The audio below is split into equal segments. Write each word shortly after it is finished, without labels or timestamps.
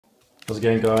How's it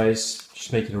going, guys?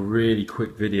 Just making a really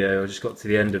quick video. I just got to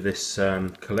the end of this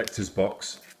collector's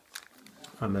box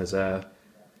and there's a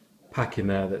pack in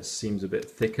there that seems a bit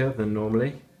thicker than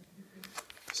normally.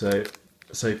 So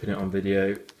let's open it on video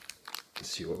and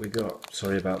see what we got.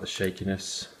 Sorry about the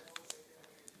shakiness.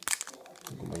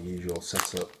 I've got my usual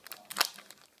setup.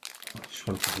 I just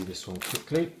wanted to do this one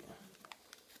quickly.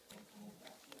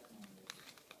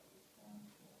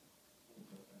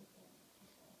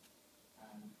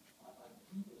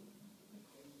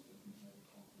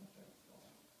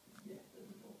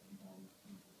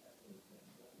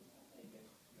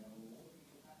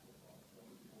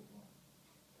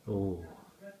 Oh,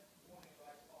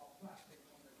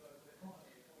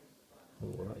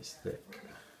 that is thick.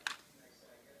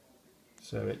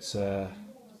 So it's a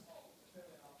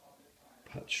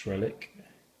patch relic,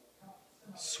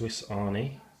 Swiss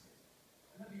Arnie,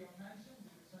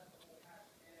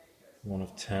 1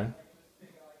 of 10.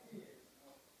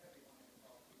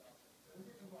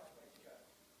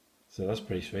 So that's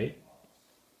pretty sweet.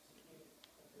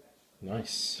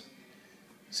 Nice.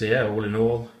 So yeah, all in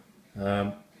all,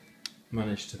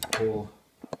 managed to pull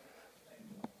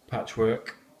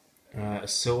patchwork, a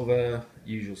silver,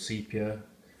 usual sepia,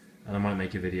 and I might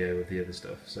make a video of the other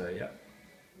stuff. So yeah,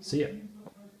 see ya.